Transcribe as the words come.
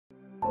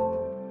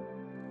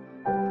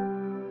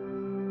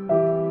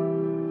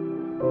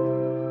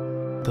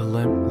The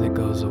limp that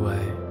goes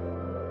away,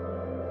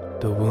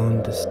 the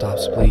wound that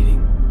stops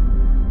bleeding,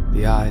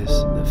 the eyes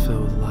that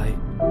fill with light.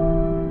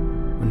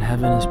 When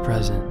heaven is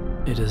present,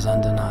 it is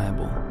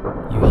undeniable.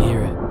 You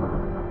hear it.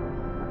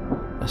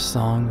 A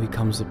song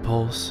becomes a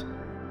pulse.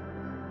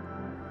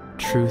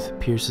 Truth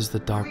pierces the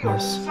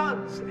darkness,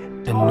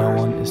 and no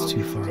one is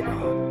too far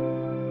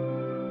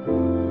gone.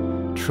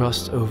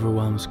 Trust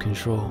overwhelms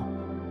control.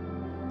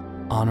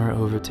 Honor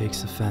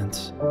overtakes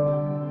offense.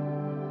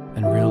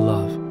 And real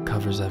love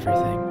covers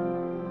everything.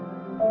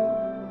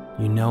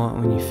 You know it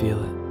when you feel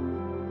it.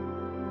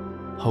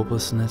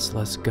 Hopelessness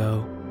lets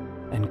go,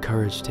 and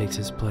courage takes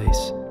its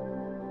place.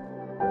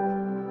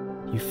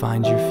 You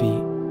find your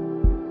feet,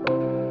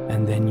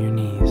 and then your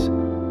knees.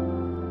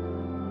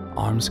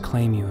 Arms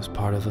claim you as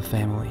part of a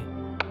family,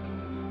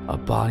 a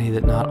body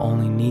that not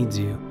only needs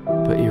you,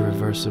 but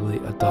irreversibly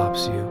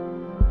adopts you.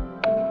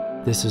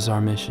 This is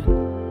our mission,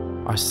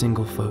 our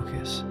single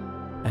focus,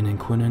 and in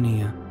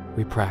Koinonia,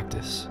 we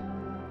practice.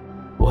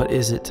 What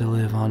is it to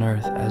live on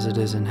earth as it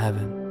is in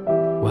heaven?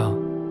 Well,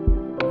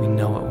 we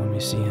know it when we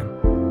see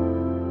Him.